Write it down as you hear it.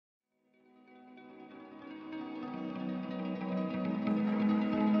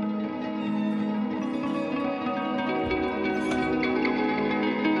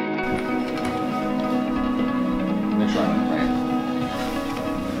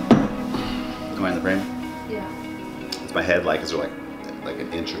Am I in the frame? Yeah. Is my head like, is there like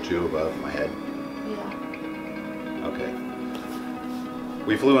an inch or two above my head? Yeah. Okay.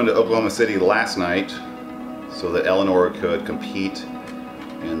 We flew into Oklahoma City last night so that Eleanor could compete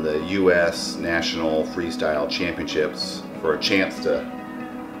in the U.S. National Freestyle Championships for a chance to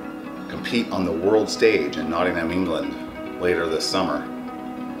compete on the world stage in Nottingham, England later this summer.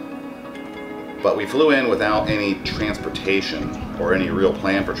 But we flew in without any transportation or any real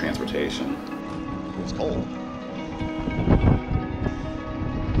plan for transportation. It was cold.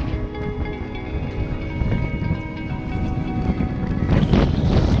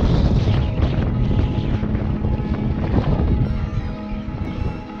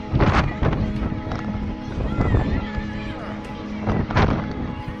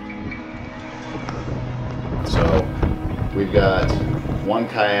 So we've got one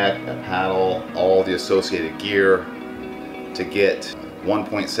kayak, a paddle, all the associated gear to get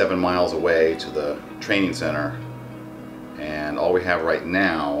 1.7 miles away to the training center. And all we have right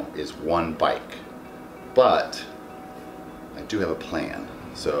now is one bike. But I do have a plan,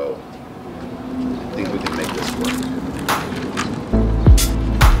 so I think we can make this work.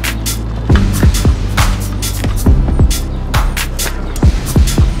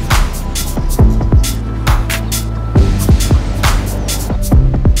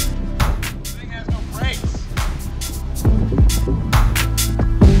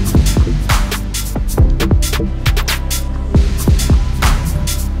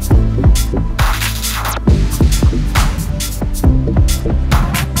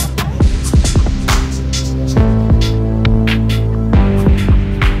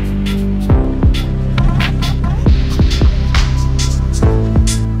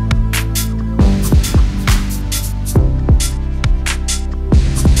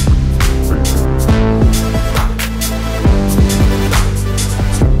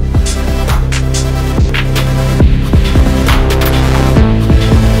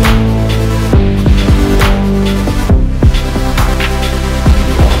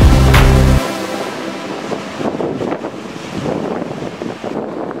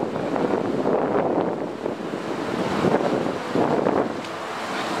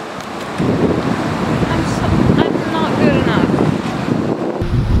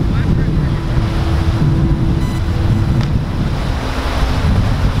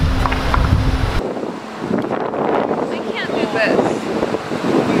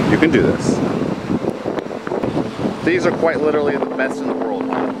 You can do this. These are quite literally the best in the world.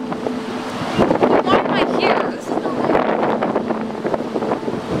 Why am I here? This is not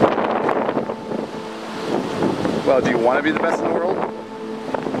Well, do you want to be the best in the world?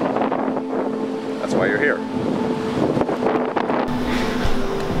 That's why you're here.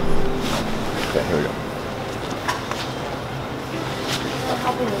 Okay, here we go.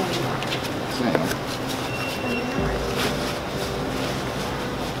 Same.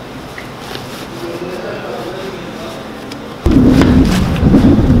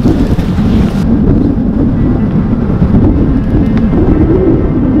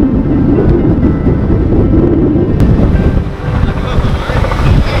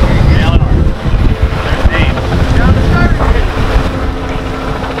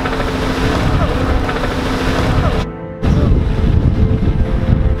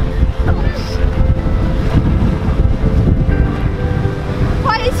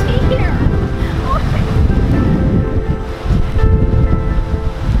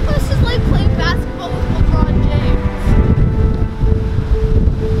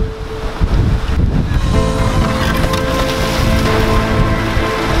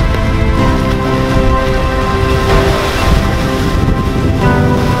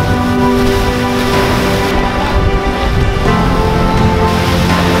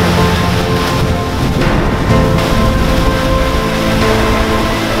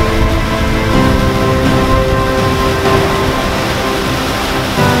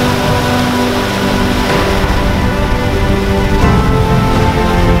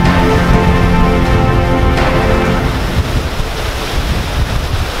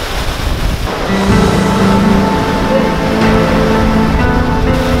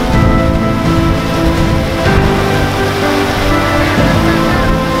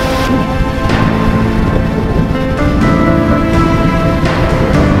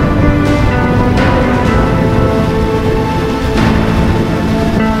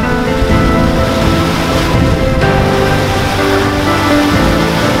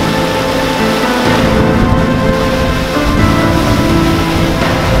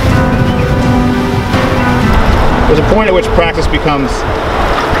 There's a point at which practice becomes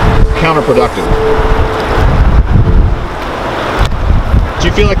counterproductive.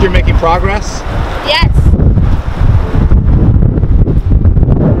 you feel like you're making progress? Yes.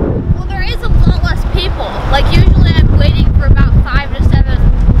 Well, there is a lot less people. Like usually I'm waiting for about 5 to 7,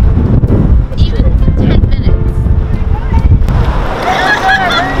 even 10 minutes.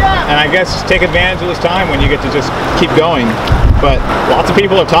 And I guess just take advantage of this time when you get to just keep going. But lots of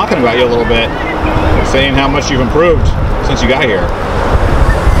people are talking about you a little bit, saying how much you've improved since you got here.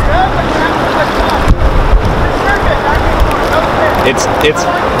 It's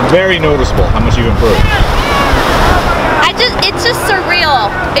very noticeable how much you've improved. It's just surreal.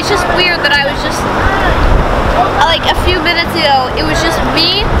 It's just weird that I was just, like a few minutes ago, it was just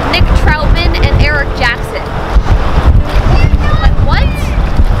me, Nick Troutman, and Eric Jackson. Like, what?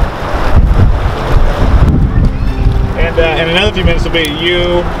 And in another few minutes will be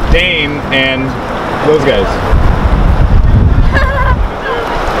you, Dane, and those guys.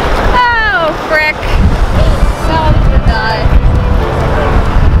 Oh, frick. Someone's gonna die.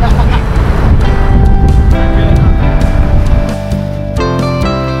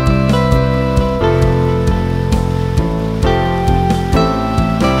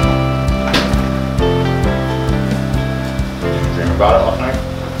 Dream about it last night?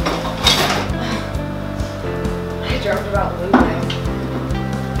 I dreamt about losing.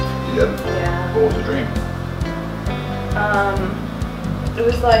 You did? Yeah. What was the dream? It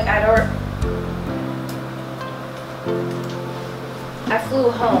was like I flew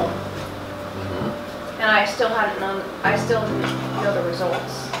home, and I still didn't know the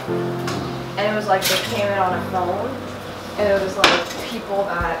results. And it was like they came in on a phone, and it was like people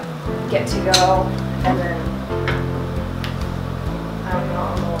that get to go, and then I'm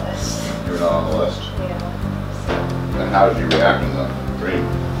not on the list. You were not on the list. Yeah. And how did you react in the dream?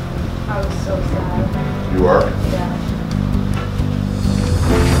 I was so sad. You were? Yeah.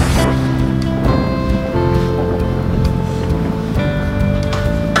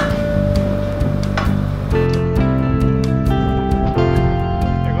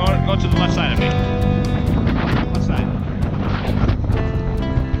 Go to the left side of me. Left side.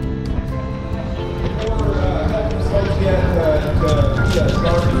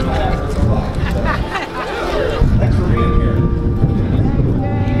 Thanks for being here.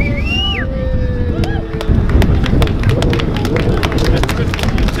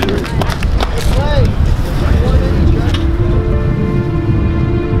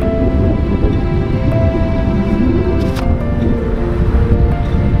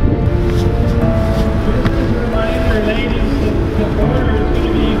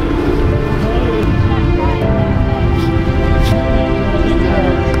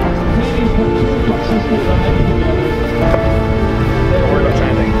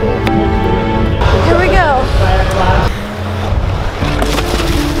 Here we go.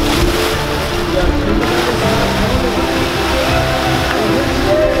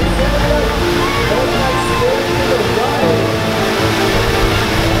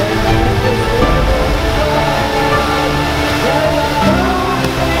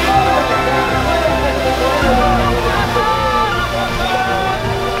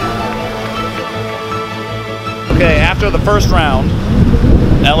 Okay, after the first round,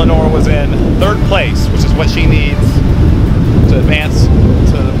 Eleanor was in 3rd place, which is what she needs to advance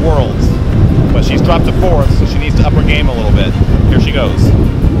to the Worlds. But she's dropped to 4th, so she needs to up her game a little bit. Here she goes.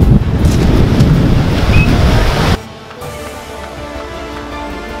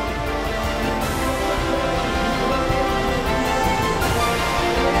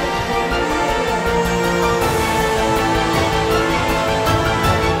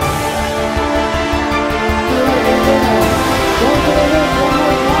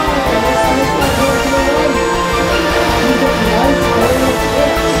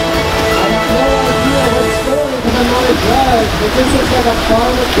 But this is like a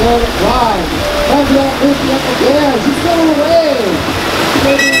fun, good ride. Time to out Lucy up again. She's going away.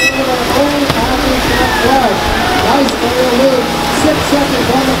 Maybe one of our own athletes in that flush. Nice aerial loop. 6 seconds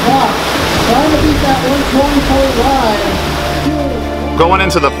on the clock. Trying to beat that 124 ride. Going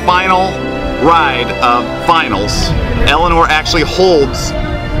into the final ride of finals, Eleanor actually holds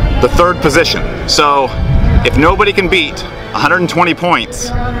the 3rd position. So if nobody can beat 120 points,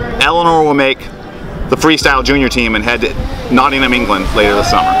 Eleanor will make the freestyle junior team and head to Nottingham, England later this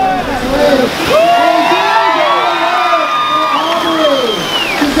summer.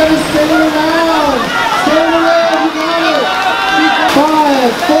 She's gonna stay around. Stay around, you got it.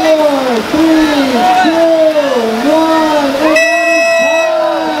 5, 4, 3, 2, 1, and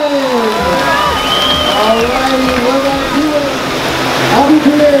alrighty, we're gonna do it. I'll be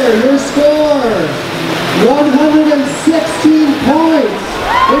clear, your score, 116 points.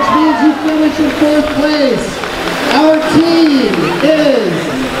 Which means you finish in 4th place. Our team is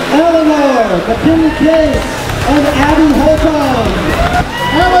in the case of Abby Holcomb.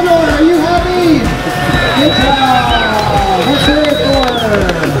 Eleanor, are you happy? Good job. Let's hear it for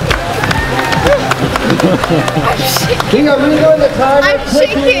her. We are redoing the timer. I'm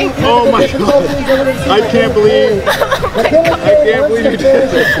shaking. Oh my God. I can't believe. I can't believe you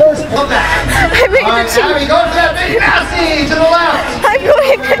did it. I made the Abby, go to that big nasty to the left. I'm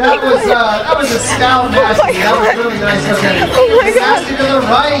going to That was a scout nasty. That was really nice. Okay. Oh my God. Nasty to the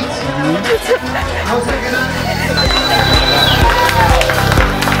right. How's it gonna?